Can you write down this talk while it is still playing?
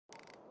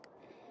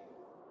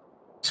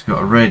It's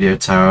got a radio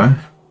tower.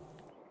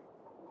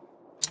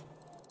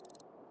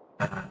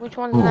 Which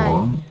one's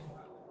that?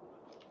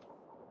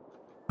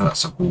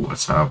 That's a water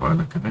tower by the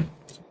look of it.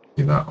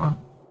 See that one?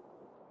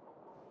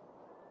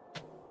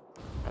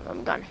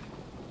 I'm done.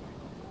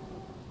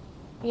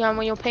 You know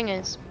where your ping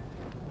is?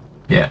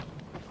 Yeah.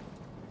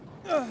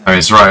 Oh,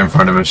 it's right in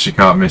front of us. You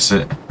can't miss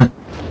it.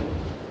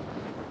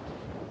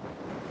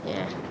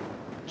 Yeah.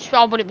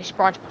 I wouldn't be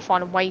surprised if I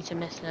find a way to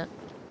miss it.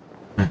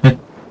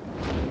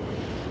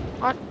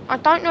 I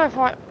don't know if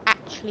I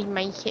actually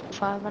make it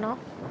further enough.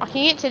 I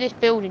can get to this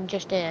building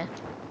just here.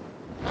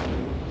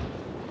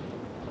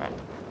 Right.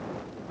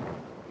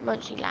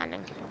 Emergency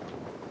landing.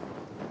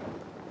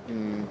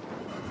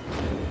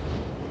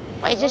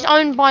 Wait, is this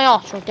owned by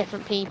us or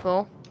different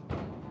people?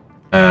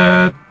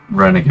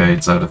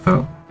 Renegades, I'd have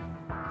thought.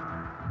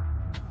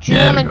 Do you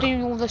want to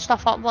do all the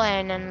stuff up there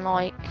and then,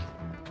 like...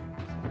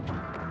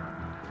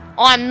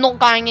 I'm not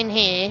going in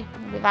here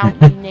without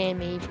you near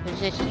me, because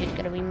this is just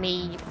going to be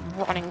me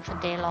running for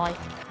dear life.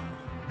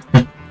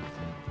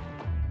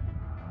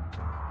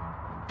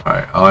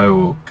 Alright, I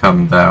will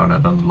come down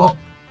and unlock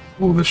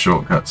all the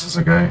shortcuts as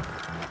I go.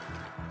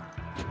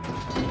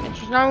 And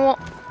you know what?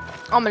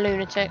 I'm a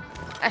lunatic.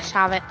 Let's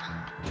have it.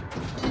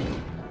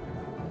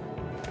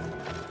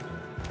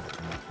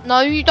 No,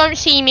 you don't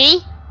see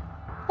me.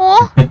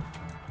 Oh.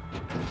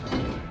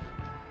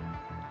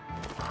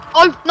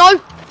 Oh, no!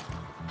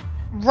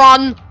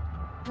 Run!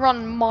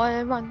 Run,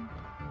 my run.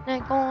 They're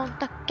going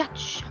to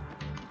catch.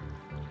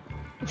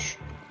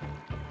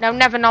 They'll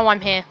never know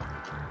I'm here.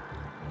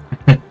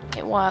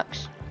 It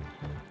works.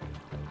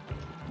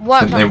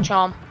 Works like a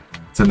charm.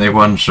 Didn't they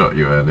one-shot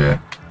you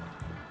earlier?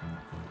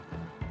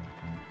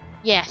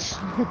 Yes.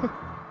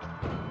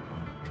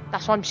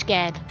 That's why I'm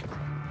scared.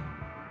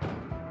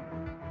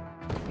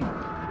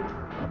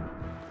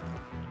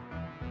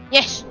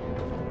 Yes!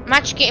 I'm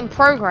actually getting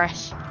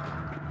progress.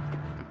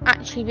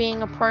 Actually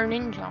being a pro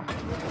ninja.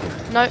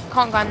 No,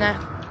 can't go in there.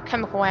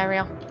 Chemical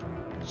area.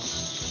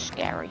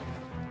 Scary.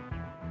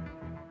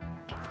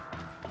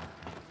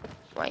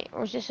 Wait,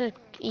 or is this an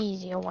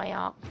easier way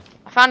up?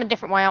 I found a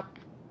different way up.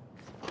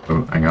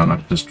 Oh, hang on,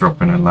 I'm just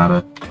dropping a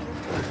ladder.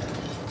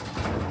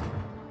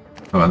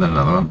 Oh, and then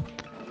another one.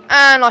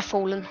 And I've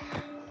fallen.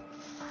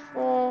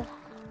 Oh,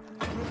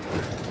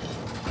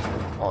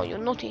 you're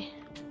naughty.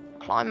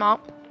 Climb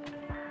up.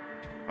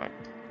 Right.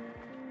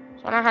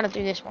 So I know how to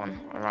do this one.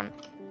 I run.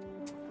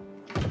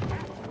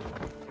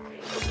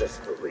 This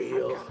for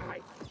real.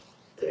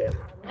 Damn.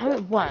 I know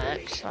it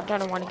works. I don't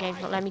know why the game's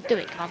not letting me do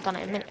it, because I've done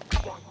it a minute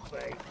ago.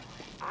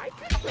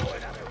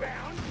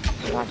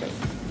 What do I do?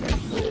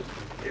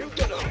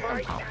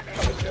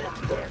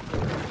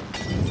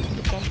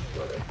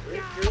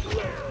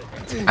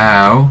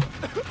 Ow.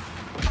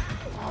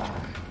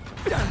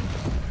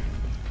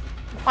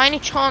 By any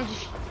chance,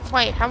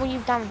 wait, how are you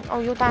down? Oh,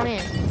 you're down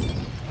here.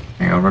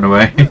 Hang on, run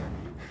away.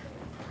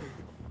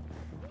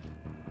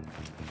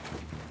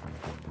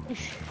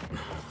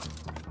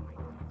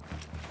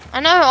 I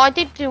know, I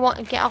did do want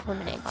to get up a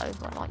minute ago,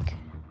 but like...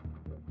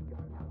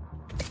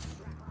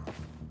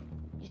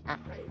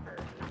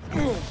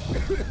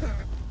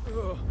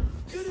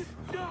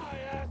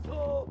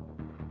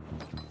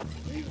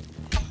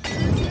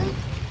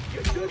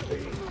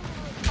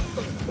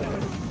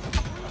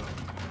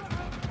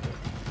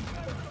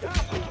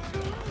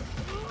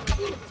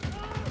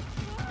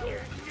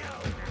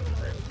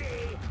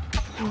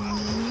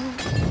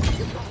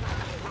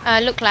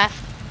 Look left.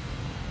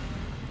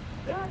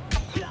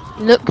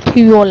 Look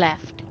to your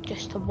left.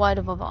 Just a word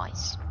of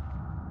advice.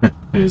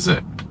 Who's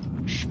it?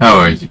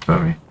 Oh, easy for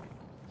me.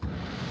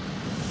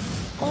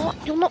 Oh,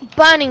 you're not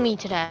burning me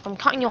to death. I'm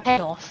cutting your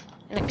head off.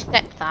 And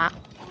accept that.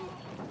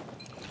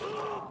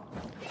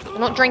 You're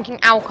not drinking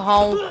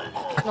alcohol.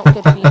 Not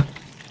good for you.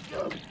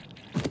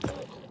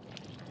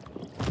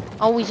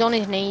 Oh, he's on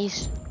his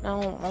knees.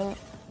 Oh,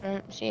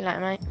 see you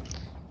later, mate.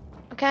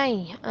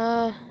 Okay,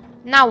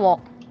 now what?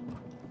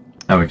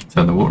 Now we can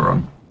turn the water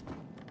on.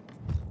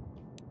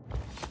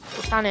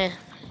 What's down here?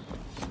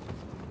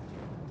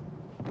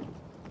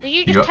 Did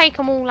you just take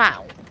them all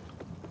out?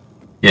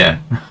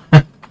 Yeah.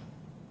 But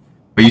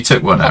you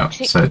took one out,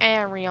 Toxic so...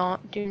 area,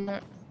 do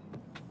not...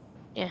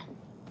 Yeah.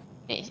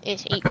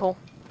 It's equal.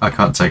 I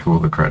can't take all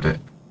the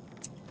credit.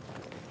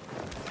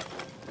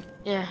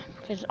 Yeah,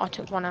 because I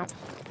took one out.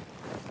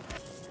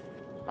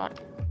 Right.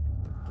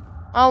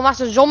 Oh,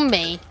 that's a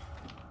zombie. I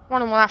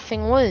wonder what that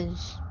thing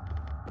was.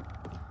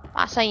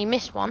 I say you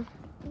missed one.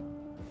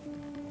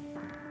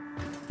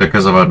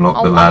 Because I've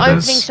unlocked the I'm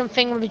ladders. opening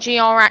something with a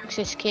GR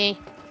access key.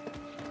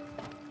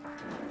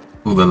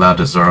 All the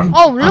ladders are on.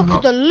 Oh, look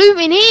at the loot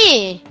in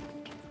here!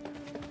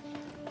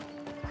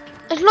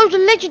 There's loads of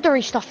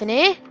legendary stuff in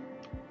here.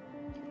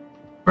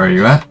 Where are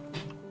you at?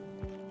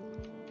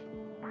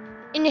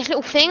 In this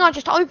little thing, I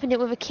just opened it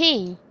with a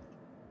key.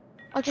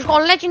 I just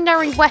got a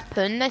legendary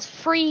weapon. There's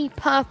 3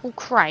 purple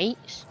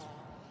crates.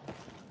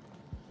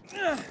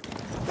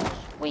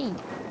 Sweet.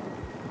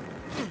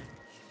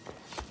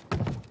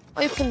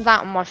 Opened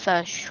that on my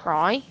first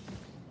try.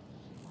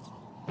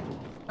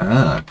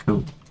 Ah,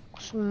 cool.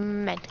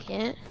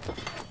 medkit.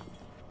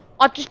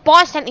 I just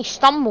accidentally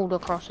stumbled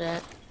across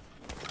it.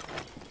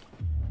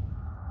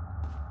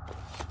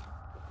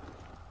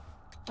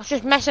 I was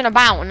just messing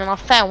about and then I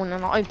fell and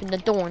then I opened the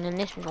door and then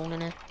this was all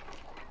in it.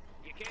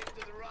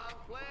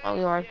 Oh,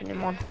 you're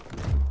opening one.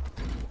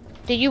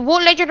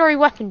 What legendary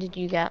weapon did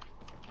you get?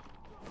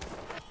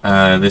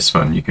 This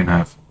one you can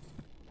have.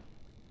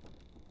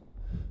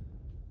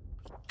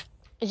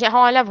 Is it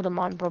higher level than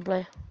mine,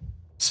 probably?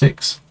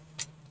 6.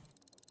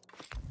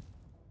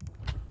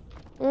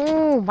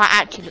 Ooh, that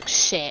actually looks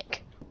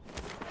sick.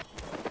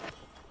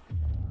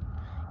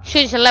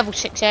 Should it's a level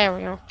 6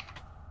 area.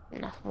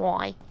 No,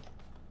 why?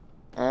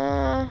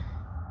 That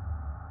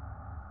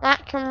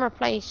can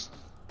replace.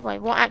 Wait,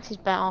 what axe is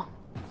better?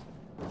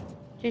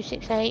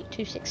 268,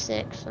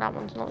 266. So that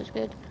one's not as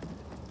good.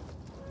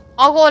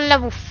 I got a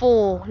level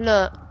 4.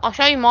 Look, I'll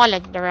show you my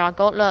legendary I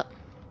got. Look.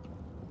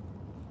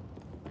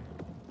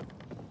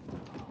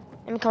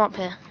 Let me come up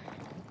here.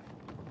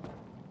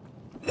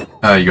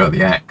 Oh, you got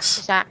the axe.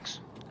 This axe.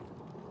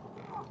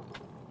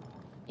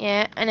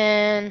 Yeah, and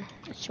then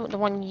let's see what the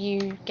one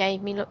you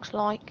gave me looks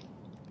like.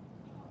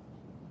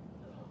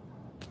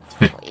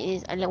 What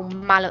is a little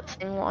mallet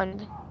thing?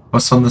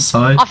 What's on the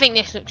side? I think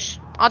this looks.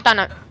 I don't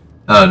know.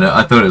 Oh no,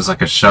 I thought it was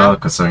like a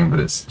shark or something, but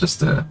it's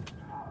just a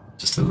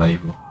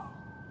label.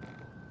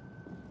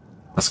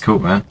 That's cool,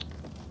 man.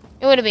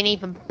 It would have been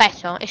even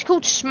better. It's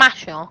called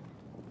Smasher.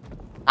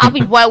 I'll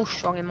be well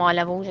strong in my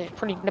levels. It's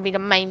probably going to be the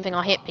main thing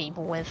I hit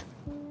people with.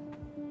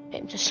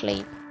 Get them to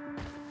sleep.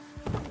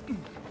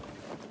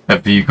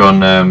 Have you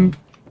gone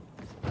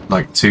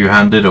like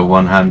two-handed or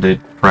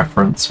one-handed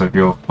preference with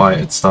your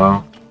fighting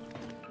style?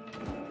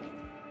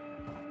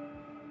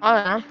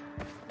 I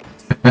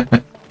don't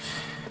know.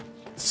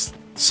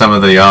 Some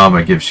of the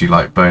armor gives you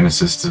like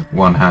bonuses to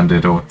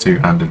one-handed or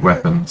two-handed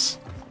weapons.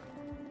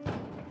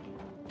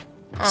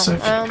 Oh, So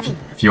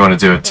if you want to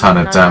do a ton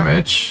of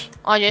damage,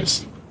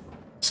 it's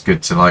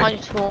good to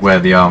like wear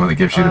the armor that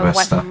gives you the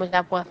best stuff. With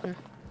that weapon.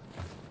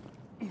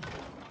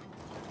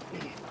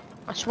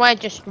 I swear,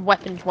 just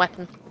weapons. Fuck.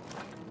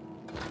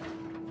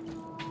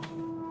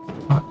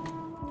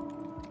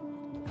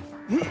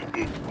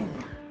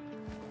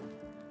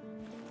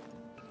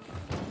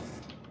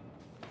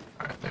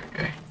 Alright, there we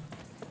go.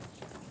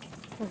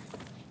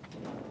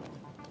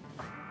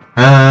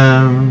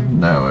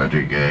 Now where do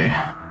we go?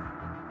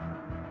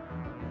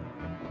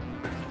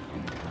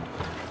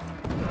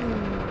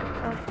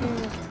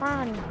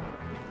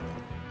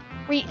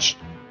 Reach.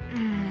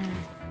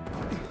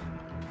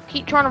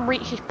 Keep trying to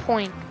reach this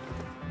point.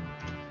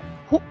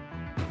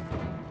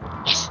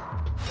 Yes.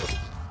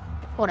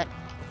 Hold it.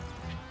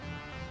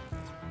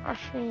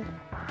 Actually,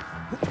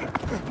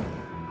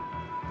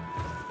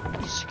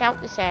 scout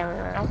this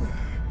area out.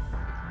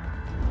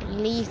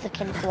 Leave the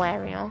chemical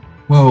area.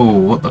 Whoa!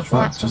 What the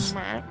fuck? That's Just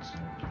max.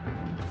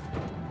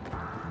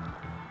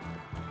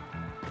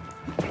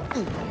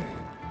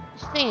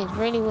 This thing is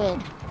really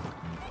weird.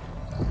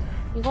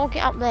 You gotta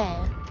get up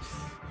there.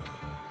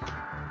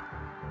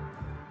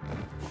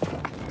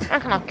 I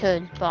reckon I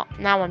could, but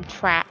now I'm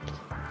trapped.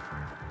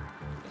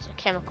 It's a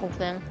chemical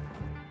thing.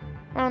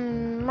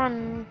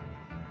 Run.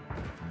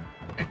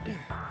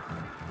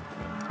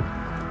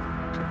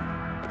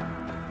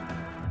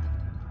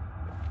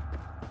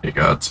 you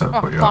gotta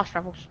teleport you up. Fast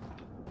travels.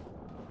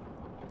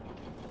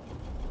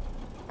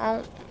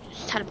 Oh,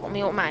 just teleport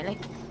me automatically.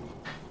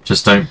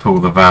 Just don't pull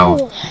the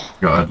valve. Oh.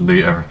 You gotta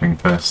loot everything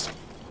first.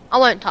 I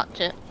won't touch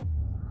it.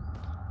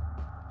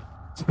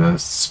 The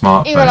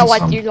smartphone. Even though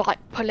I do like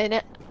pulling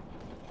it.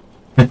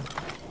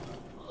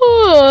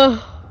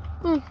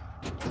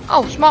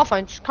 Oh,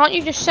 smartphones. Can't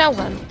you just sell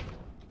them?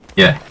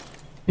 Yeah.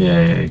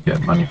 Yeah, you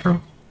get money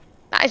from.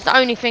 That is the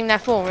only thing they're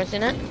for,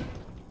 isn't it?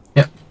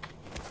 Yep.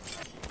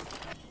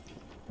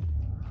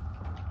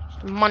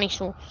 Just a money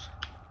source.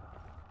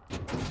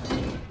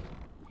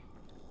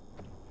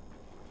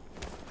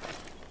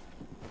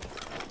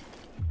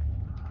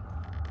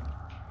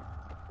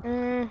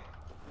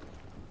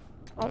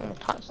 I don't want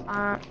to touch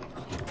that.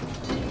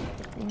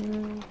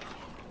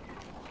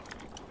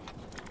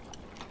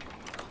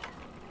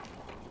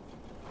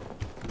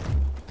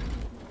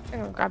 I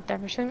grabbed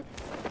everything.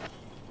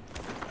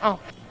 Oh.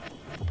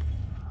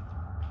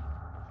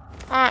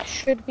 That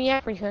should be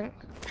everything.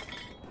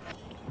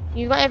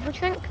 You got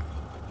everything?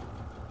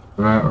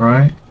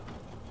 Right.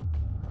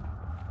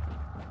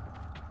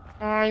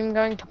 I'm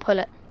going to pull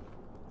it.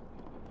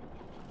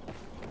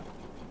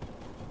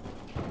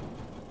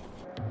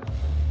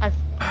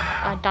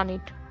 I've done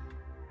it.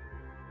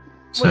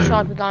 So, Which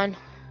side are we going?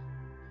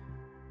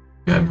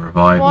 getting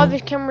revival.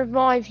 Revivers can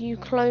revive you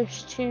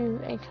close to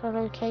a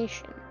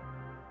location.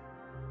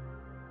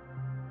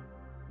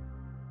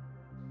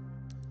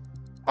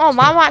 Oh,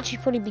 that might actually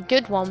probably be a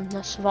good one,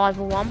 the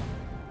survival one.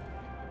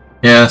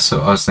 Yeah, that's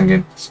what I was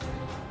thinking.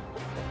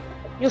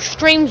 Your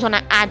stream's on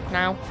an ad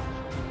now.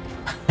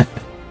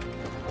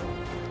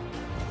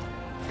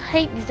 I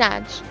hate these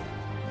ads.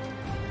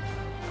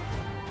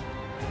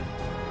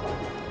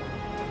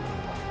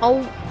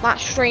 Oh, that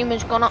stream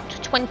has gone up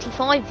to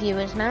 25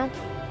 viewers now.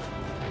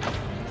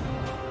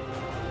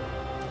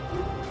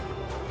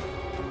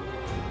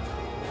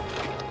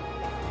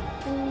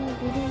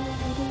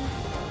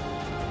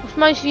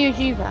 most views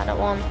you've had at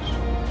once?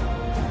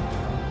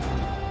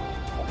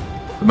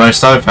 The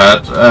most I've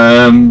had,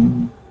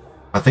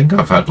 I think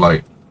I've had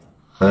like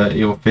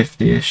 30 or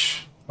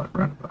 50-ish, like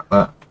around about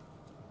that.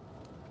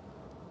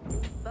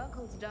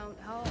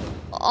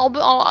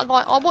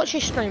 I watched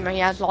his stream where he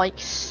had like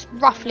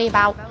roughly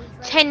about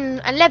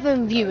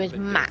 11 viewers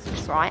max,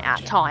 right, at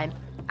a time.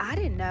 I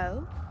didn't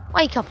know.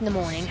 Wake up in the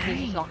morning,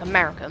 he's like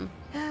American.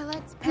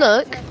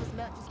 Look,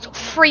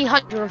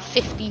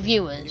 350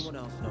 viewers.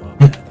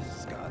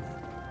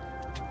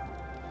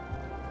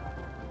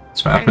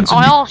 That's what happens.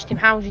 I asked him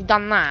how's he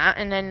done that,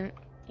 and then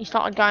he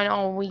started going,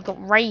 "Oh, we got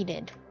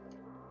raided."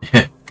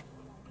 Yeah.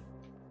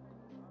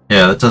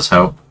 Yeah, that does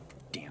help.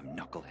 Damn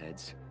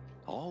knuckleheads.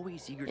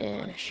 Always eager to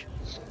punish.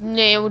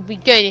 Yeah, it would be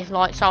good if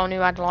like someone who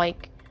had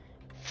like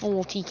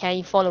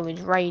 40k followers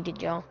raided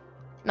you.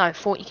 No,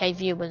 40k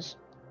viewers.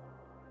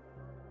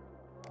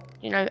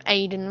 You know,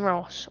 Aiden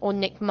Ross or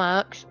Nick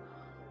Merckx.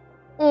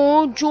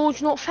 Or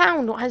George Not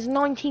Found, that has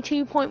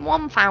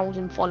 92.1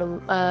 thousand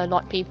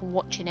like people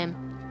watching him.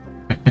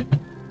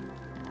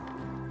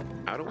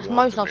 That's the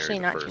most I've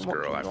seen actually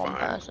watching one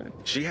person.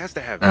 She has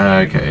to have.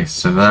 Okay,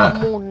 so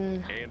that. More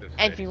than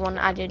everyone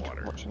added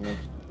watching this.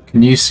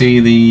 Can you see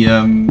the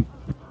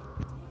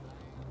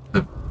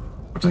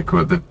what do they call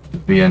it? The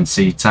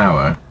VNC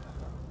tower?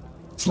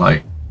 It's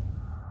like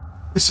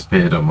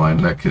disappeared on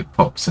mine. Look, it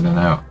pops in and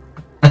out.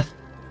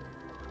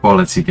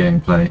 Quality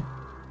gameplay.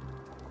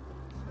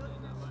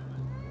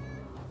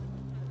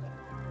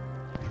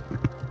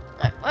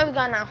 Where we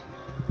go now?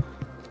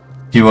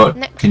 Do you what?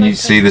 Can you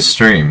see the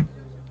stream?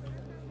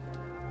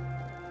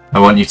 I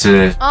want you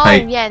to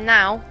yeah,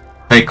 now.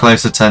 Pay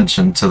close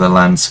attention to the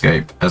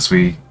landscape as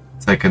we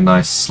take a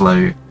nice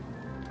slow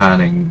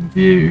panning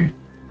view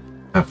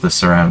of the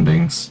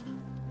surroundings.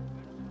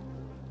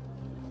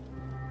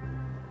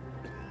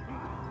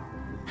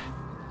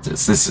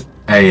 It's this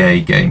AA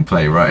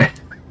gameplay, right?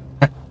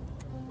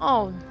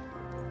 Oh.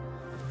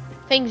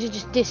 Things are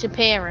just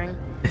disappearing.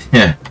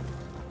 Yeah.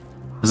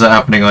 Is that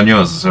happening on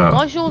yours as well?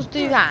 Why does yours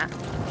do that?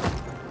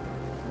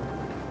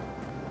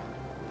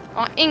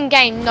 In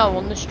game, no.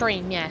 On the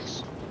stream,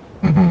 yes.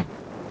 Mhm.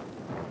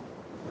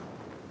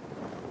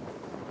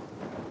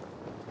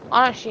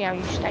 I don't see how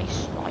you stay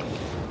like.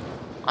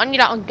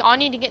 I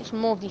need to get some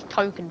more of these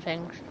token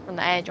things from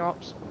the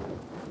airdrops.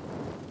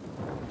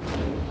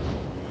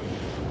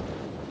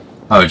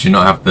 Oh, do you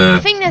not have the I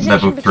think there's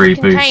level 3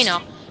 boost?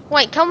 Container.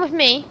 Wait, come with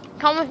me.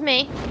 Come with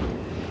me.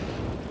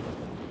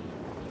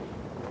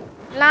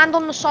 Land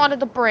on the side of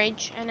the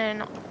bridge, and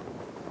then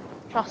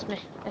trust me,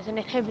 there's an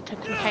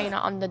inhibitor container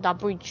under the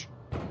bridge.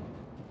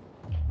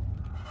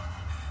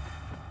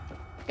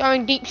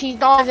 Going deep sea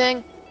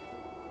diving.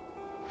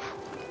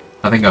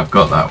 I think I've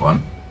got that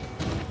one.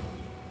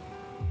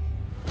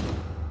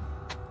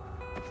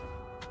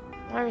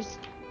 Where was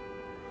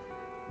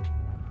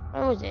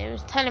it? It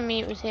was telling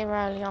me it was here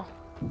earlier.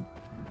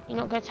 You're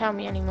not gonna tell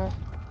me anymore.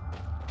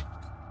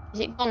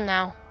 Is it gone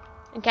now?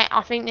 Okay,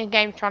 I think the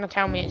game's trying to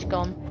tell me it's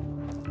gone.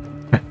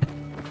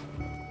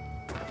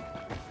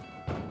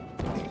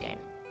 Stupid game.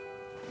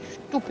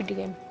 Stupid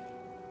game.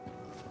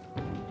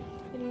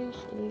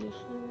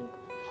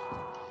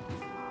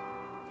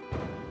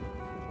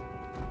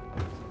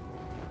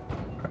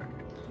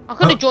 I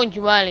could have joined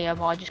you earlier,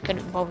 but I just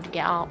couldn't bother to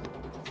get up.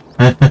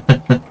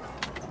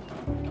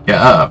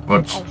 Get up?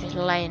 What? I was just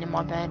laying in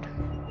my bed.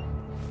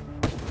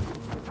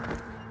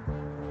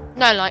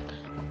 No, like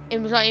it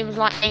was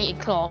like 8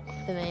 o'clock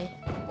for me,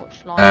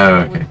 which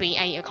like would be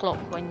 8 o'clock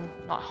when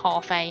like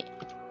 8:30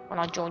 when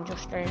I joined your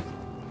stream.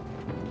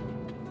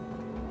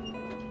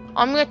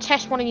 I'm gonna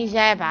test one of these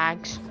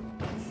airbags.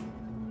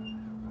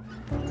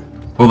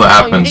 All that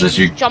happens is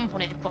you jump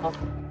on it, Bob.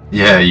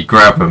 Yeah, you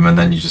grab them and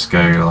then you just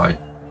go like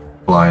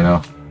flying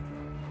off.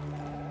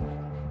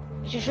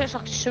 It just looks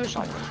like a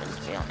suicide mission,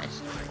 to be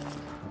honest.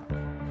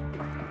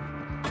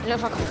 It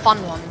looks like a fun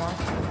one, though.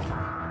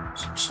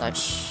 So,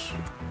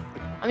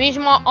 I'm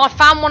using I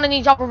found one of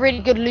these other really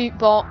good loot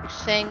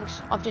box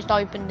things. I've just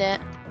opened it.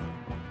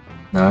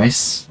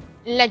 Nice.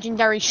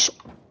 Legendary.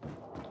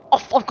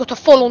 I've got a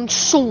full-on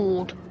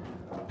sword.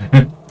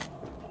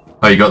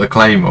 Oh, you got the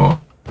claymore.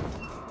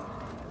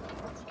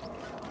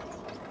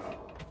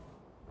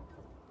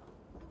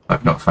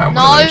 I've not found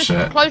one of those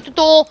yet. Close the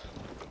door.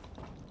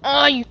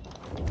 I've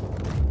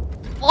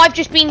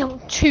just been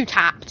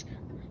two-tapped.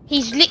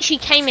 He's literally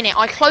came in it.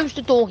 I closed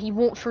the door. He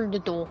walked through the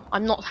door.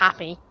 I'm not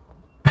happy.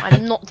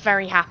 I'm not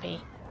very happy.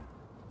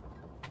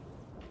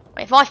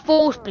 If I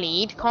force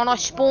bleed, can't I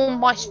spawn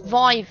by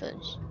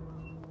survivors?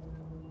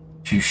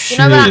 You should.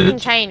 You know where that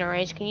container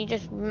is? Can you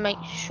just make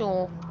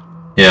sure?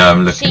 Yeah,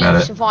 I'm looking at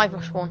it.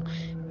 Survivor spawn.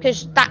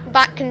 Because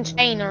that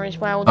container is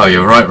where. Oh,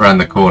 you're right round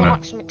the corner.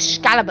 Like some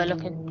Excalibur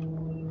looking.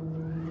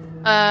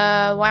 Where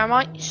am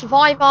I?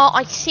 Survivor,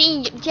 I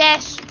see.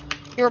 Yes,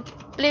 you're a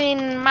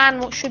blinking man.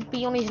 What should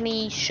be on his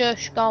knees?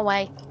 Shush, go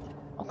away.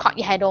 I'll cut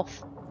your head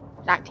off.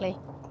 Exactly.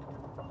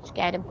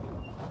 Scared him.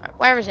 Right,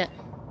 where is it?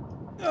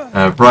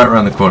 Right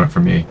around the corner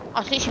from you.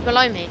 Oh, it's literally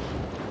below me.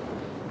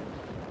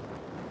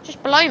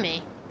 Just below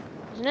me,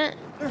 isn't it?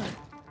 Do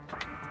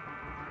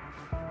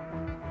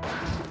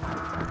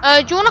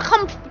you want to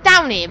come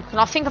down here? Because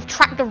I think I've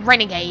trapped a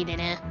renegade in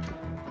here.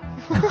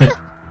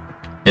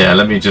 Yeah,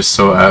 let me just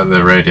sort out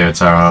the radio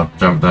tower. I'll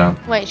jump down.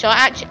 Wait, shall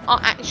I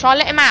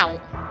let him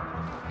out?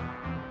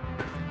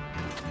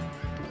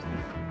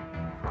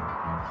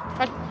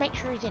 Try to make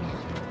sure he's in here.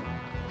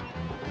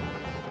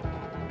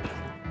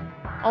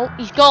 Oh,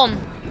 he's gone.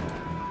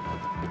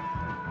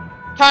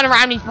 Turn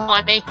around, he's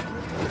behind me.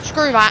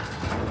 Screw that.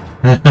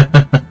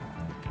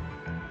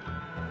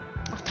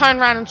 I've turned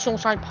around and saw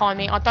something behind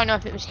me. I don't know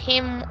if it was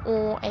him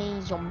or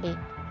a zombie.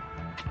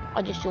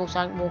 I just saw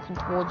something walking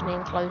towards me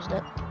and closed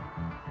it.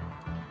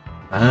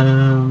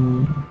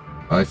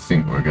 I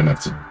think we're gonna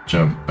have to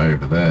jump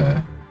over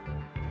there.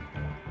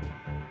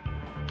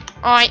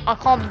 Alright, I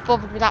can't be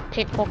bothered with that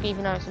picklock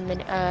even though it's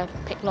a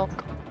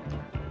picklock.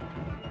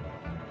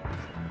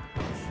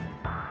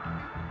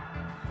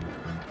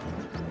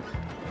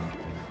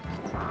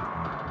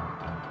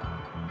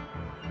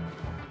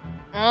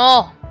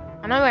 Oh,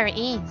 I know where it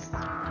is.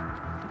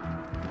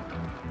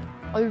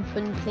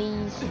 Open,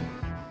 please.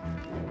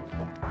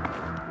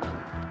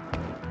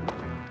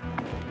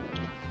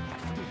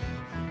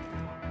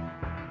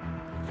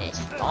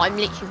 I'm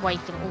literally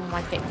wasting all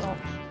my picklocks.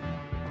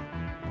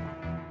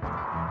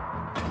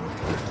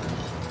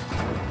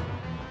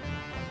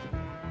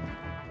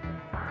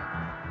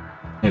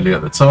 Nearly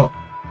at the top.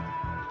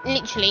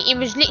 Literally, it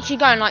was literally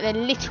going like the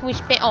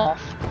littlest bit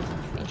off.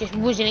 It just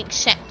wasn't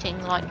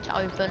accepting like to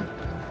open.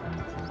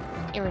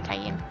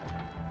 Irritating.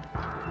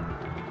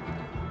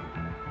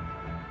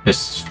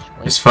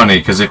 It's funny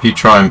because if you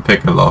try and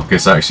pick a lock,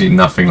 it's actually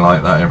nothing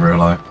like that in real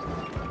life.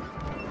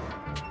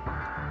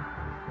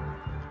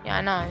 Yeah,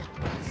 I know.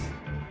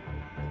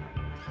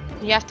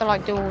 You have to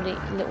like do all the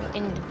little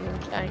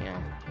interviews, don't you?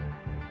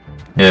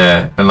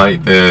 Yeah, and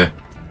like the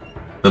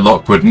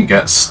lock wouldn't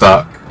get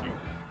stuck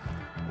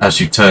as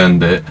you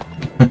turned it,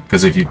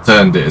 because if you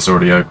turned it, it's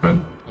already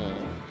open. Yeah.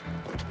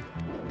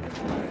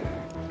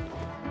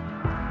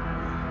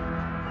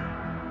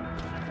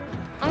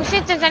 I'm gonna see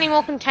if there's any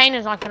more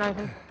containers I can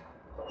open.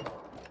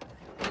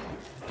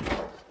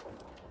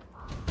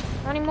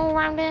 Any more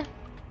around here?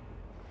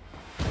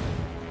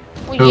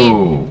 Or you?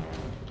 Ooh.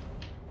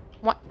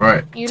 What?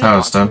 Right, You look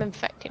tower's like some done.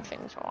 infected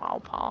things, so I'll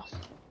pass.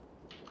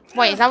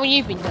 Wait, is that what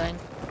you've been doing?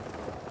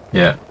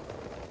 Yeah.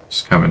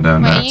 Just coming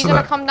down Wait, there are you to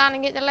gonna that. come down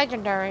and get the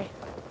legendary?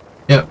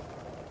 Yep.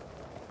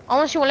 I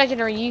wanna see what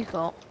legendary you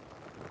got.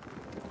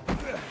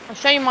 I'll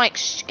show you my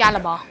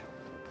Excalibur.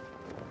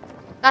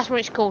 That's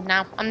what it's called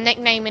now. I'm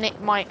nicknaming it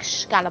my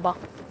Excalibur.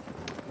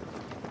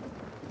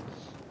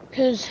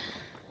 Because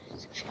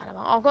it's Excalibur.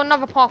 I've got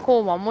another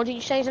parkour one. What did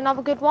you say is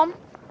another good one?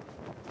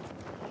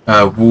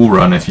 Wall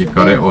run if you've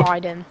got it, or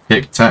Riding.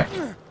 tic tac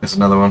is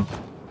another one.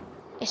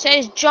 It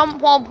says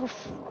jump up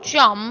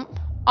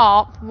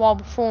while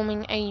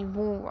performing a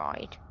wall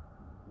ride.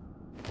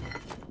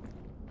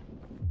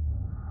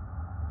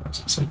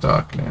 It's so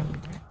dark now.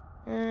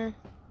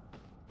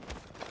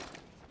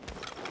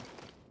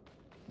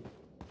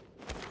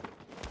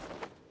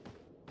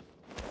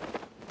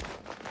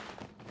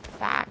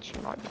 That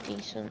actually might be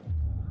decent.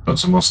 Got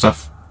some more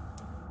stuff.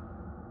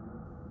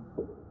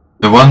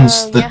 The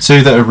ones, the yeah.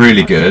 two that are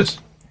really good.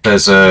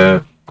 There's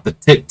the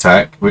tic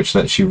tac, which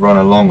lets you run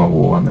along a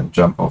wall and then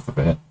jump off of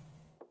it.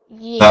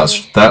 Yeah.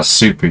 That's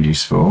super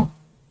useful.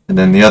 And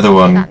then the other Do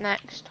one, that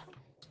next.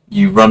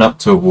 you run up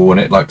to a wall and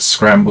it like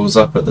scrambles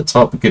up at the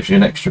top. It gives you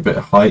an extra bit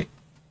of height.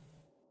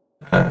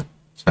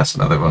 That's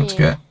another one to Yeah.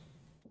 get.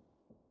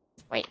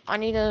 Wait, I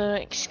need a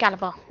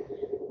Excalibur.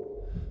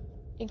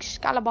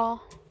 Excalibur.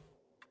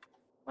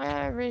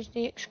 Where is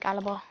the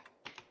Excalibur?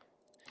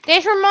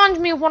 This reminds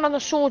me of one of the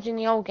swords in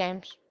the old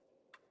games.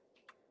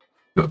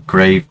 Got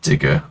grave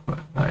digger. What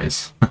that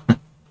is.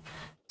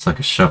 It's like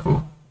a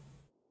shovel.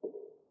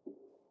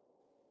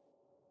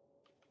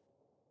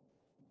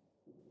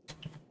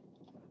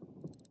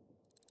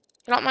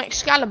 You like my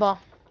Excalibur?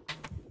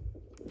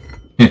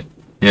 Yeah,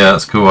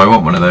 that's cool. I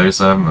want one of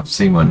those. I haven't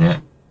seen one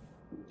yet.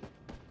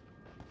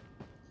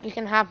 You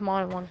can have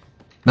my one.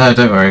 No,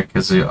 don't worry,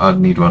 because I'd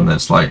need one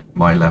that's like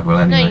my level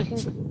anyway. No,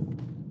 you can.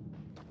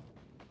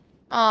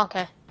 Oh,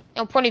 okay.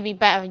 It'll probably be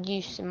better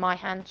use in my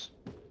hands.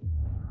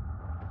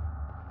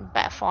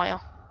 Better fire.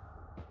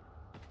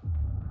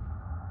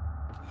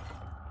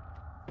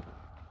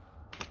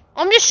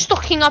 I'm just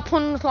stocking up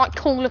on like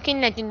cool looking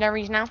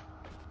legendaries now.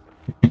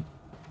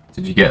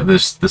 Did you get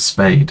this the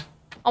spade?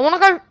 I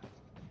want to go.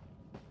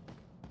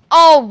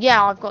 Oh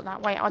yeah, I've got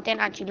that. Wait, I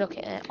didn't actually look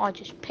at it. I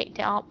just picked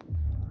it up.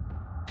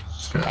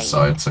 Let's go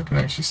outside so I can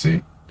actually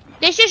see.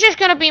 This is just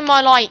gonna be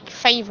my like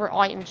favorite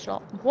item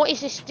slot. What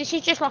is this? This is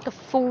just like a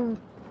full.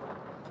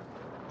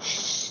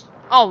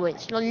 Oh,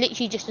 it's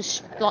literally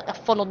just like a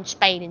full-on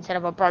spade instead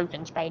of a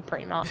broken spade,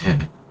 pretty much.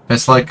 Yeah.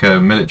 It's like a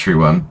military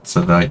one,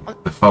 so like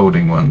the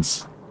folding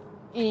ones.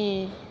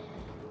 Yeah.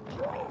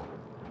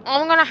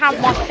 I'm gonna have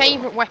my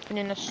favourite weapon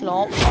in the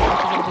slot, which is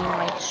gonna be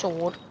my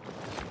sword.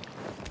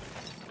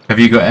 Have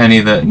you got any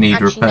that need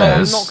Actually,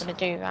 repairs? no, I'm not gonna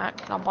do that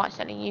because I might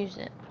accidentally use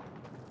it.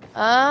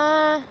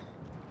 I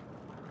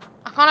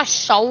kind of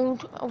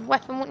sold a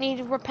weapon what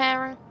needed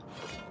repairing.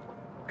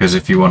 Because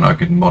if you want, I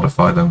could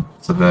modify them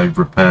so they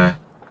repair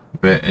a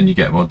bit and you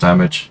get more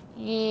damage.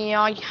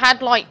 Yeah, I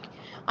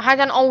had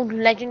an old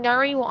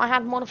legendary what I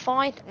had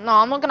modified. No,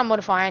 I'm not gonna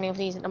modify any of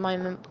these at the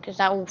moment because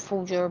they're all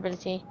full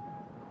durability.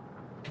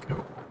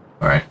 Cool.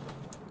 Alright.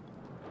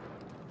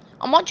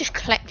 I might just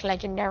collect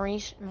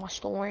legendaries in my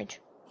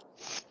storage.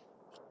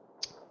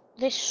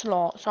 This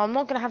slot, so I'm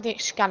not gonna have the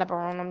Excalibur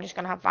on. I'm just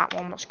gonna have that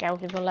one that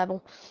scales with the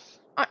level.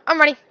 Alright, I'm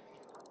ready.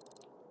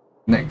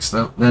 Next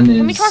up then is...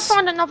 Can we try to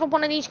find another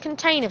one of these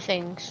container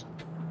things?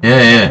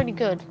 Yeah, yeah. Pretty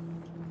good.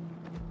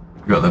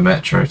 We've got the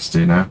metro to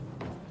do now.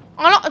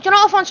 Do you know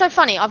what I find so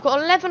funny? I've got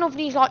 11 of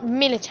these like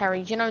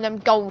militaries, you know them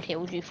gold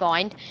hills you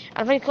find, and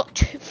I've only got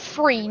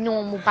 3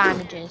 normal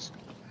bandages.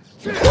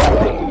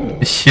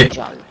 Yeah.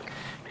 Joke.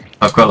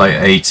 I've got like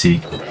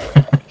 80.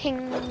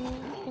 Ping,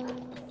 ping.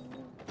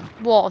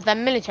 What, of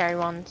them military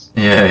ones?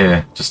 Yeah,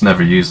 yeah. Just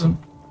never use them.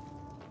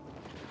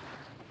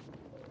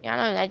 Yeah,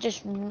 I know,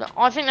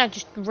 I think they're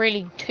just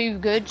really too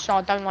good, so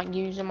I don't like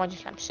use them, I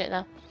just have to sit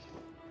there.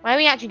 Where are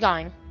we actually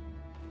going?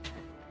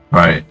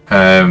 Right,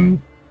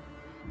 I'm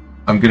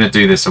gonna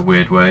do this a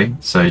weird way,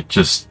 so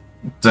just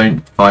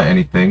don't fight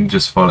anything,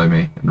 just follow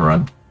me and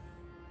run.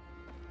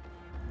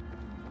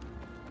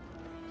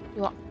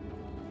 What?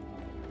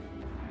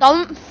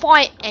 Don't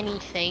fight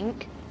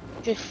anything,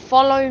 just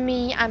follow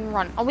me and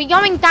run. Are we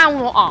going down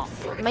or up?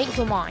 Make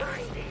your mind.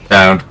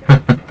 Down.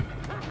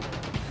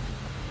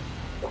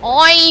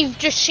 I've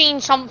just seen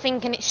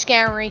something and it's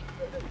scary.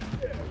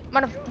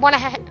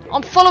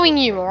 I'm following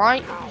you,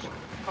 alright?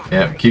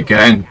 Yeah, keep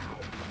going.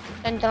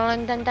 Get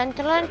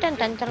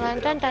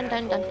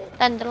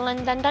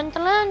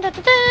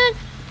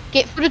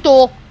through the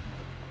door.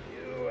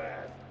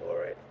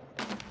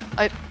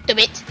 Oh, do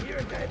it.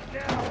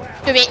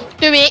 Do it,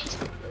 do it.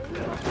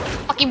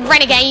 Fucking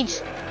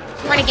renegades.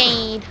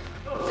 Renegade.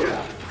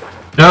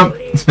 Jump!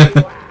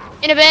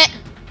 In a bit.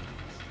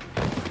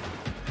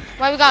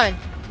 Where are we going?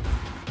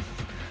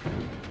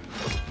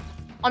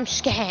 I'm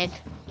scared.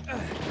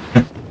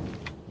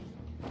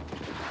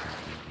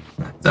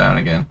 Down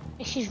again.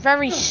 This is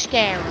very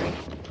scary.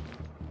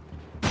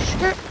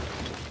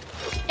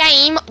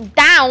 Game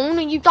down,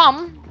 are you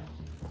dumb?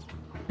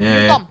 Yeah,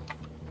 You yeah. dumb.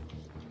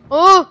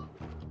 Oh!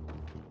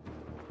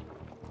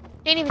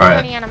 Didn't even do Right.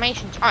 any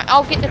animations. Alright,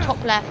 I'll get the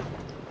top left.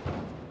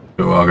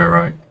 Cool, I'll go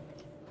right.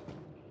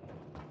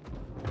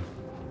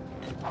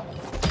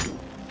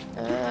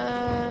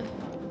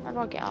 How do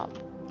I get up?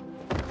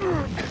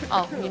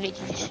 Oh, you need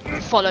to just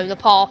follow the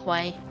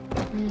pathway.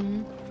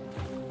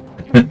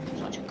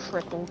 Such a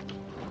cripple.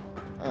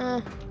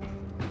 Alright,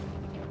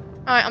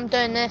 I'm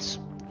doing this.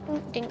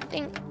 Ding,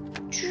 ding.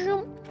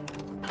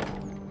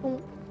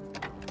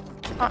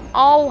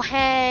 I'll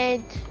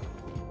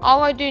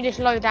go do this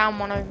low down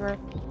one over it.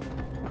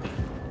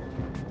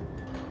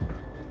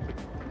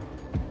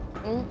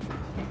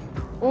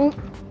 Ooh.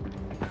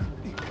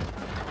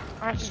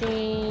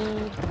 Actually,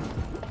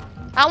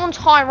 that one's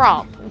higher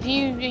up. Are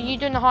you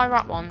doing the higher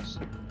up ones?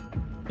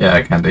 Yeah,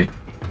 I can do.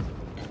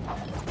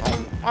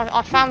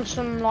 I found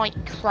some like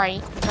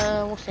crate.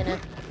 What's in it?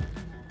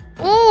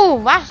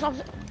 Oh,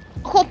 I've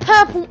got a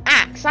purple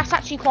axe. That's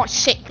actually quite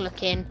sick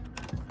looking.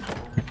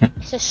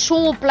 It's a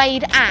saw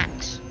blade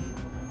axe.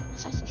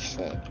 That's actually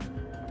sick.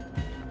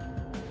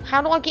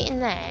 How do I get in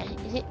there?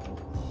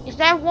 Is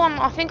there one?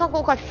 I think I've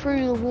got to go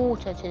through the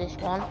water to this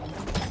one.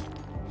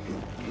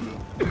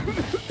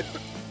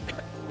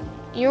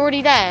 You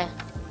already there?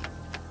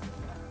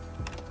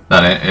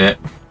 That it, yeah.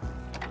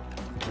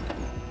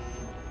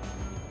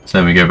 So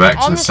then we go back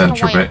to I'm the just gonna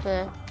central wait bit.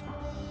 for...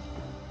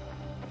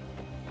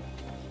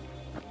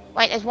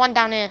 Wait, there's one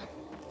down here.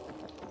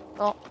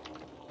 Oh.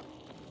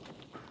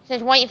 It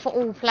says waiting for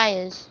all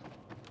players.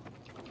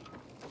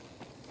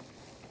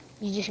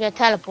 You just gonna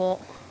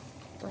teleport.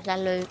 Where's that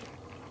loot?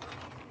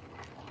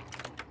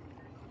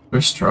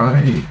 First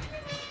try.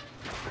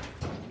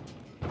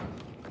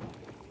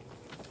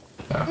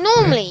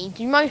 Normally,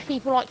 do most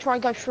people like try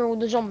and go through all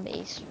the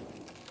zombies?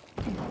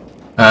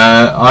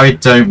 I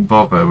don't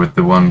bother with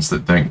the ones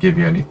that don't give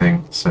you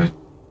anything, so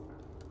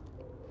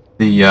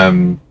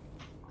the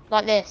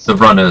Like this? the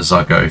runners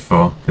I go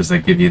for, because they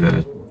give you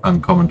the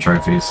uncommon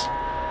trophies.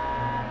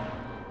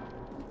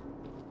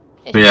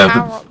 It's but yeah,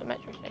 power up the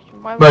metro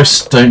station. Where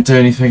Most don't do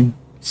anything.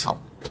 So.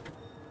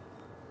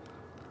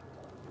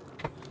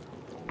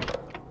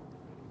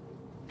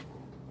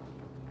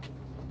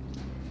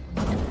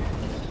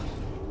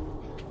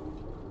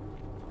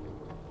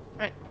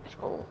 Right, let's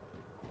go.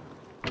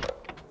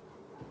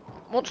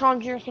 What time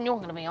do you reckon you're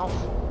gonna be off?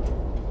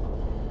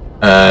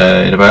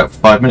 In about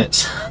 5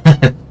 minutes.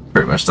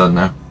 Pretty much done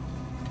now.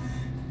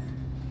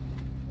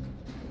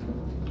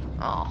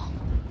 Oh.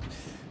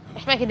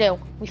 Let's make a deal.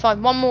 We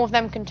find one more of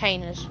them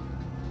containers.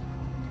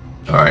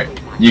 Alright,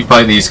 you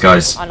fight these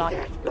guys. I like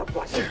it.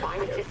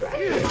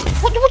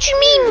 What do you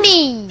mean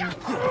me?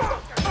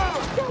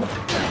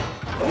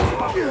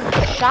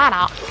 Shut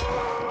up.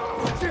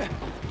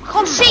 I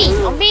can't see.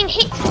 I'm being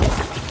hit.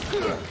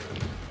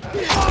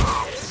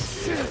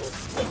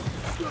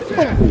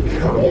 Boom.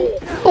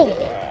 Boom.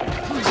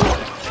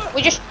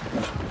 We just...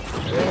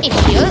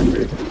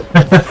 Idiot.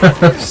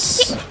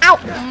 Get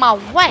out my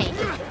way.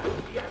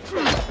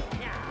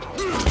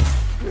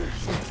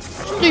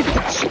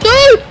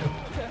 Stupid.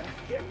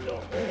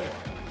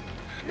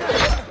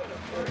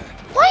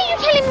 Why are you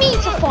telling me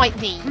to fight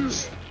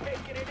these?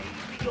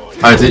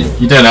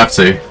 You don't have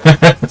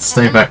to.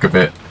 Stay back a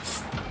bit.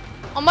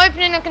 I'm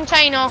opening a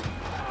container.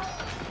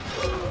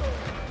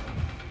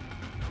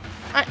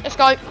 Right, let's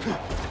go.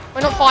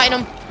 We're not fighting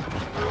them.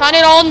 Turn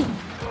it on.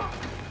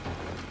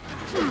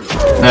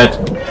 Ned,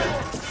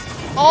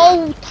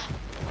 Oh.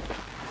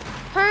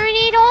 Turn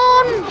it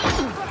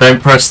on.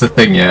 don't press the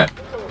thing yet.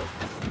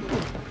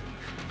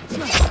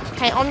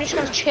 Okay, I'm just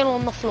gonna chill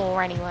on the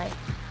floor anyway.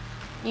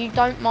 You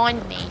don't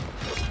mind me.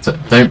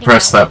 Don't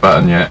press that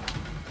button yet.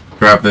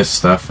 Grab this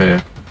stuff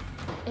here.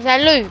 Is there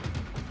loot?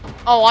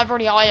 Oh, I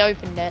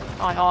opened it.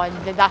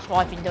 That's what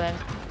I've been doing.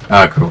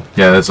 Ah, cool.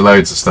 Yeah, there's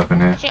loads of stuff in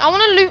here. See, I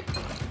want to loot.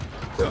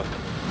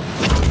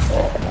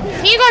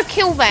 Can you go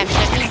kill them and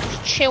let me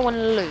just chill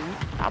and loot?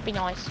 That'd be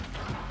nice.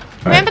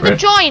 Remember the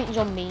giant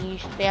zombie you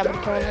used to be able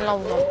to kill in the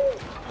long run?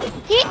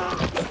 Get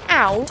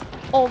out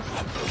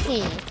of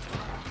here.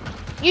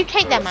 You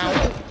take them out.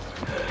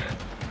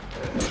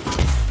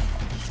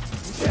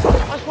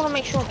 I just want to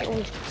make sure I get all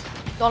these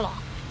dollar.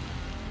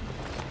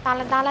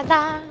 Dollar, dollar,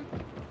 dollar.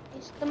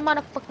 It's the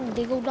motherfucking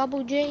Diggle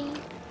Double G.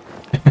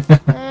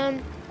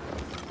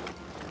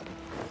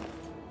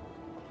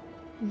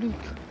 Loot.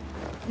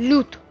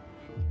 Loot.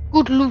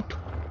 Good loot.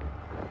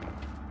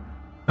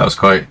 That was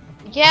quite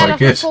Yeah,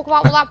 good. let's talk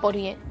about what that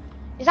body is.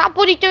 Is that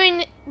body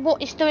doing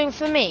what it's doing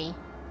for me?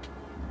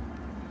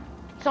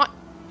 It's like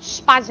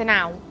spazzing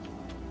out.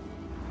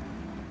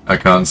 I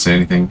can't see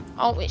anything.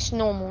 Oh, it's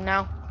normal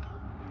now.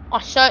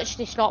 I searched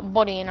this like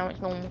body and now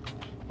it's normal.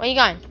 Where are you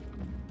going?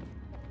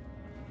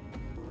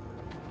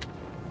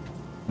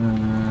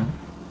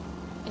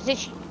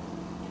 Is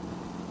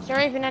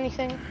there even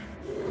anything?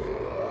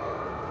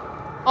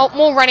 Oh,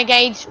 more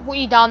renegades. What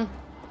you done?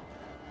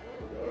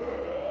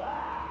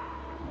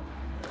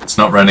 It's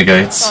not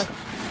renegades. Sorry.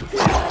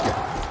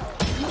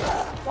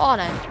 What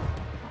are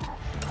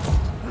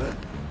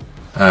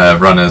they?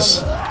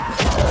 Runners.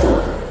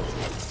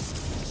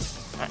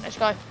 Right, let's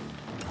go.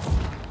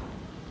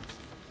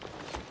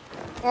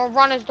 Or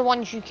runners the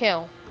ones you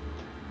kill?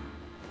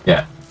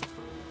 Yeah.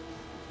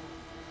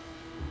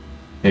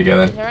 Here you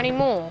go Is then. there any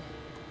more?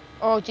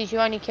 Or did you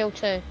only kill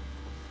 2?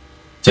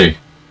 2.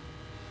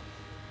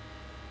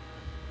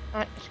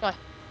 Right, let's go.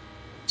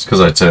 It's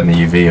because I turned the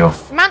UV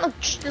off. The amount of,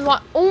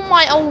 like, all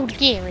my old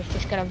gear is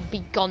just gonna be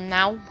gone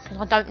now, because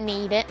I don't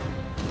need it.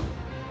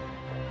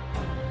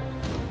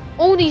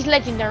 All these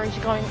legendaries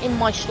are going in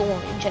my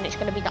storage, and it's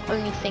gonna be the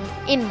only thing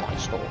in my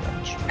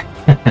storage.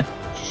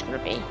 It's just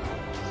gonna be...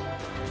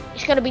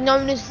 It's gonna be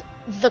known as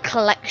the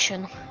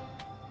collection.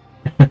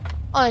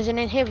 Oh, there's an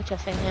inhibitor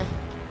thing here.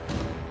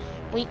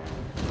 Sweet.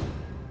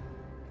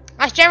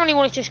 That's generally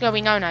what it's just gonna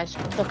be known as,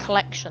 the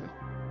collection.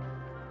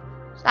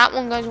 So that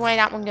one goes away,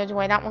 that one goes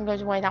away, that one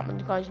goes away, that one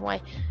goes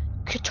away.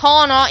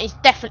 Katana is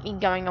definitely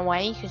going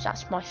away, because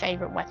that's my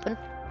favourite weapon.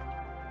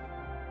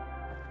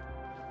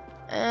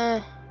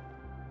 The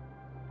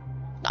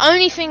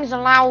only things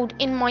allowed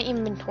in my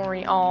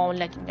inventory are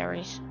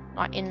legendaries,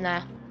 like in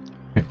there.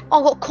 Oh,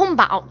 I've got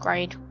combat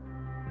upgrade.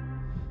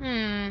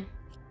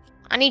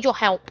 I need your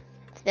help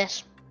for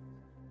this.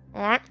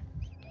 Alright.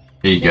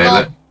 Here you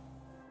go.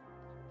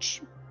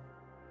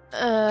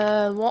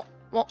 Look.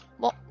 What?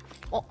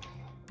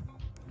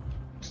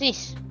 What's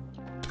this?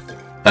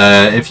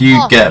 If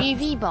you get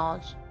UV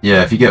bars.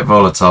 Yeah, if you get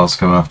volatiles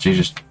coming after you,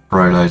 just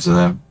throw loads of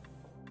them.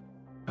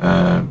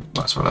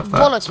 Might as well have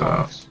that as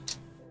well.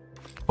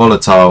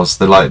 Volatiles,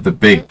 they're like the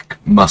big,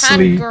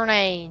 muscly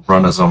grenades.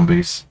 runner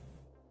zombies.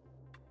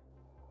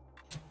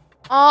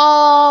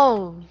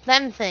 Oh,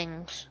 them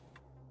things.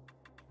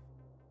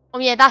 Oh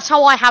yeah, that's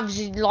how I have.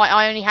 Like,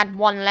 I only had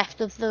one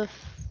left of the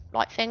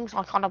like things.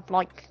 I kind of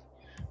like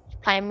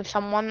playing with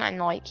someone, and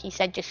like he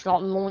said, just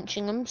like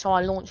launching them. So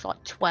I launched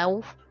like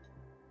 12.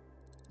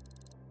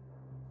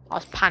 I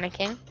was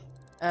panicking.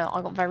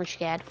 I got very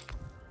scared.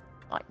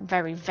 Like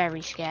very,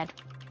 very scared.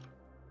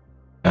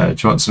 Do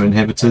you want some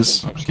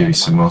inhibitors? I'll give you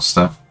some more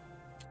stuff.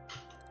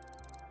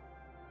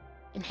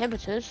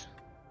 Inhibitors?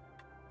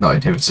 Not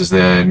inhibitors,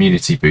 they're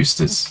immunity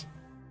boosters.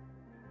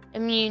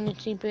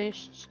 Immunity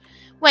boosts.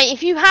 Wait,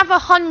 if you have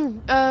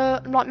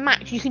 100 like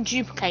max, you can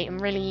duplicate them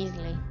really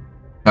easily.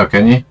 Oh,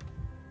 can you?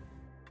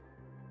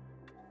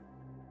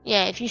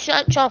 Yeah, if you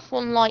search up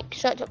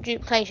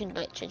duplication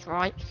glitches,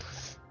 right?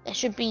 There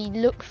should be,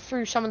 look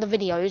through some of the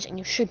videos and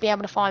you should be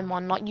able to find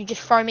one. Like, you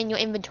just throw them in your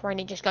inventory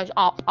and it just goes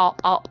up,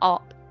 up, up,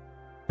 up.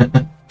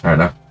 Fair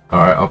enough.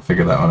 Alright, I'll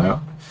figure that one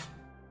out.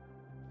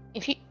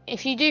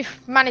 If you do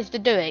manage to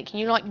do it, can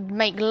you like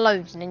make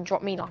loads and then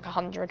drop me like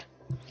 100?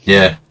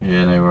 Yeah,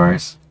 no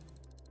worries.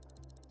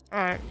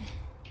 Alright.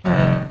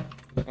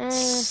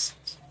 Let's...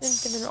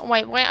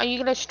 Wait, are you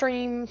gonna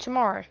stream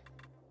tomorrow?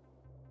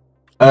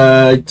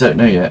 Don't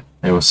know yet.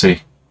 We'll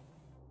see.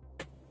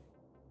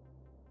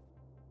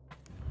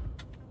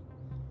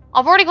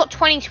 I've already got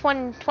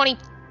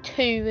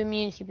 22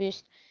 immunity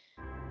boost.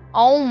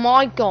 Oh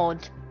my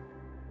god.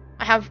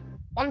 I have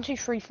 1, 2,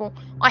 3, 4.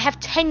 I have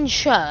 10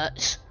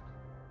 shirts.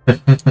 Did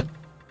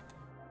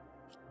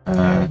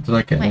I get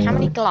Wait, any how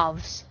many other-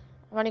 gloves?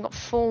 I've only got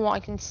 4 what I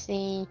can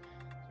see.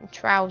 Some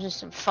trousers,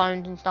 some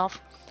phones and stuff.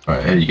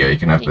 Right, here you go. You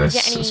can have Did you this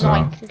get any as well.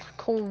 like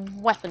cool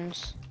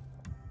weapons?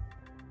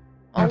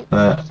 Oh, Have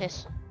that. what's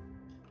this?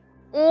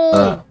 Oh,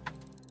 That.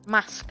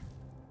 mask.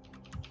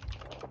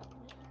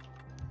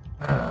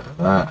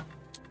 That.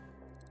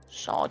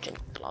 Sergeant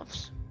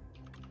gloves.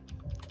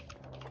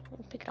 Let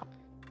me pick it up.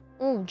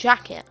 Oh,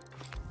 jacket.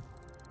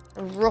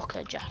 A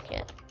rocker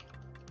jacket.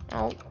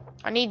 Oh,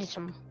 I needed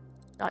some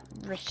like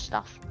wrist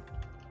stuff.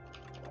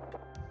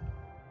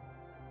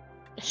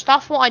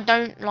 Stuff what I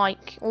don't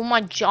like. All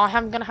my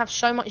I'm gonna have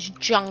so much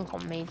junk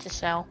on me to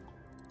sell.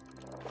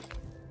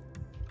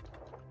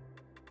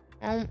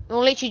 You're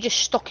literally just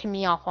stocking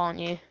me up, aren't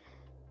you?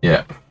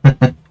 Yeah.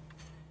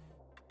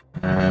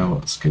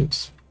 What's good?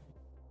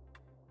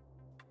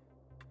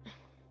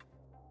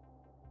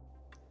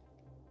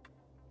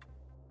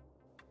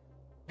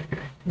 Okay.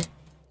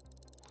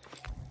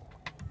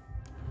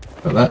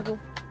 Got that.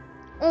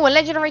 Oh, a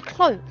legendary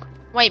cloak.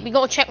 Wait, we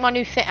gotta check my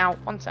new fit out.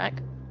 1 sec.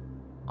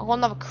 I've got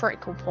another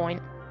critical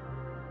point.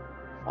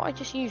 Why I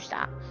just used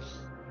that?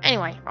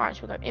 Anyway, alright,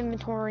 so we go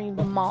inventory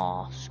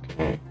mask.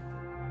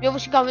 We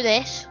obviously go with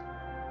this.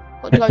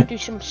 Got to go do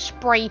some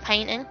spray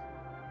painting.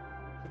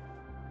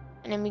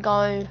 And then we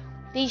go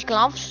these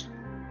gloves.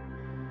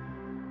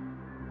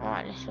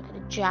 Alright, let's look at the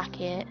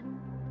jacket.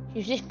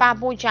 Use this bad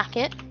boy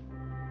jacket.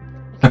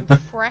 Looking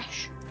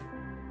fresh.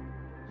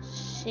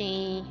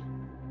 See.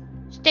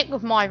 Stick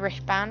with my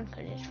wristband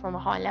because it's from a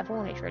high level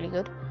and it's really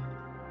good.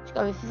 Let's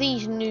go with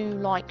these new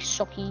like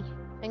socky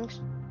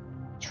things.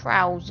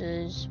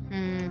 Trousers.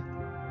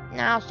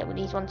 Now I'll stick with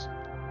these ones.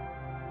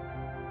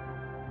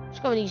 Let's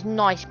go with these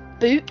nice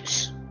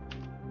boots.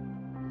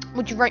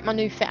 Would you rate my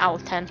new fit out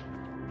of 10?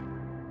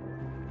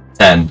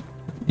 10.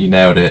 You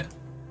nailed it.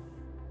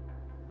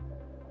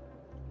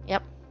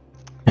 Yep.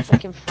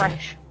 Looking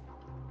fresh.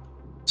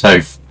 So,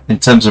 in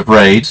terms of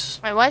raid,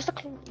 Wait, where's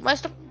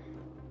the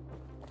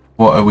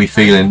what are we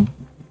feeling?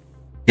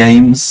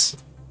 Games?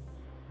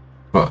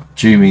 What,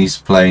 Jumi's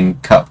playing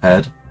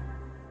Cuphead,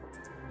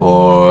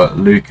 or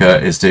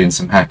Luca is doing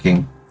some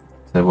hacking.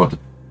 So what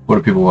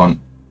do people want?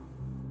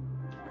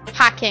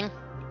 hacking?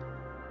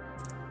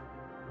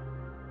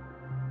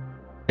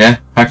 Yeah,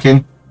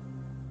 hacking?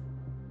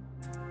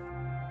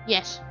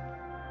 Yes.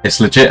 It's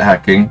legit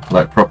hacking,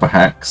 like proper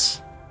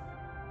hacks.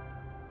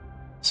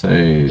 So,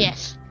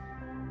 Yes.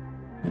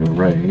 your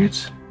raid.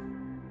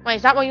 Wait,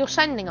 is that what you're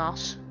sending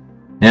us?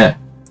 Yeah.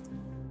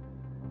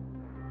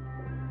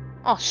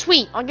 Oh,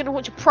 sweet. I'm gonna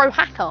watch a pro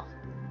hacker.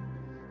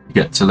 You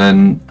get to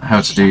learn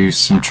how to do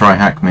some try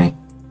hack me.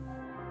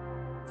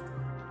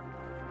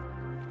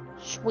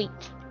 Sweet.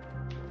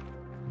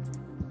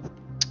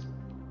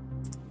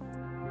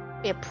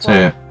 Be a pro. So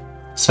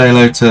yeah, say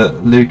hello to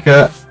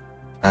Luca,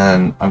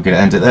 and I'm going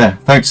to end it there.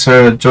 Thanks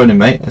for joining,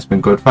 mate. It's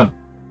been good fun.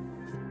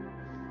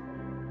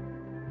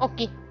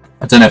 Okay.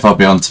 I don't know if I'll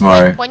be on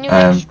tomorrow, When you're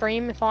next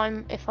stream, if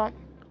I'm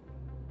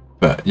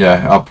but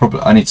yeah,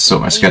 I need to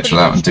sort my Are you schedule putting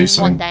out and do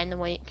stream one something. day in the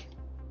week.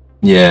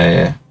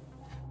 Yeah.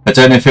 I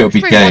don't know if it'll be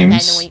Stream 1 day in the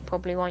games. week,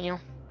 probably, won't you?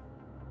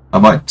 I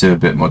might do a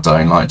bit more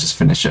Dying Light, just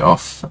finish it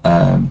off.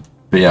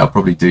 But yeah, I'll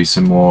probably do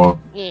some more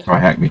Yeah. try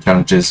hack me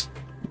challenges,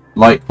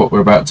 like what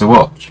we're about to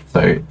watch. So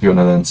if you want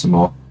to learn some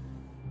more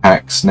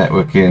hacks,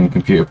 networking,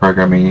 computer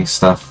programming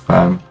stuff,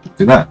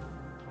 do that.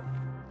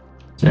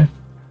 Yeah,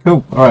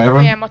 cool. All right,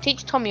 everyone. Yeah, my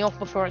teacher told me off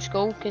before at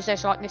school because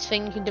there's like this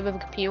thing you can do with a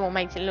computer that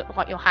makes it look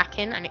like you're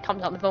hacking, and it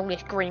comes up with all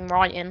this green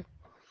writing.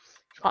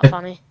 It's quite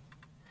funny.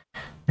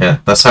 Yeah,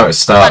 that's how it Done it at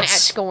starts.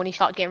 school, and he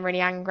started getting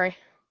really angry.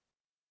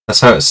 That's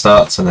how it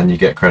starts, and then you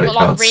get credit Got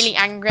like cards. really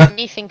angry at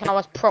me, thinking I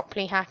was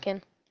properly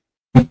hacking.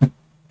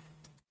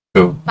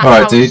 Cool. That's All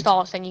right, how it dude.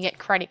 starts. Then you get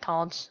credit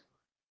cards.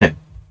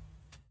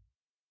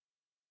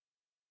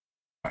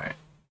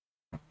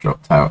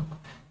 Dropped out.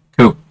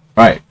 Cool.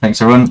 Right,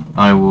 thanks everyone.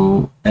 I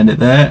will end it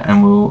there,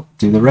 and we'll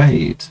do the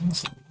raid.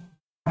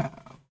 Oh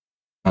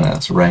no,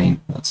 that's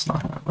rain. That's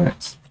not how it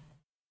works.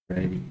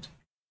 Raid.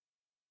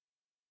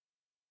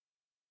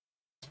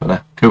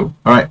 Cool.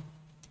 All right.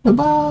 Bye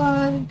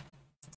bye.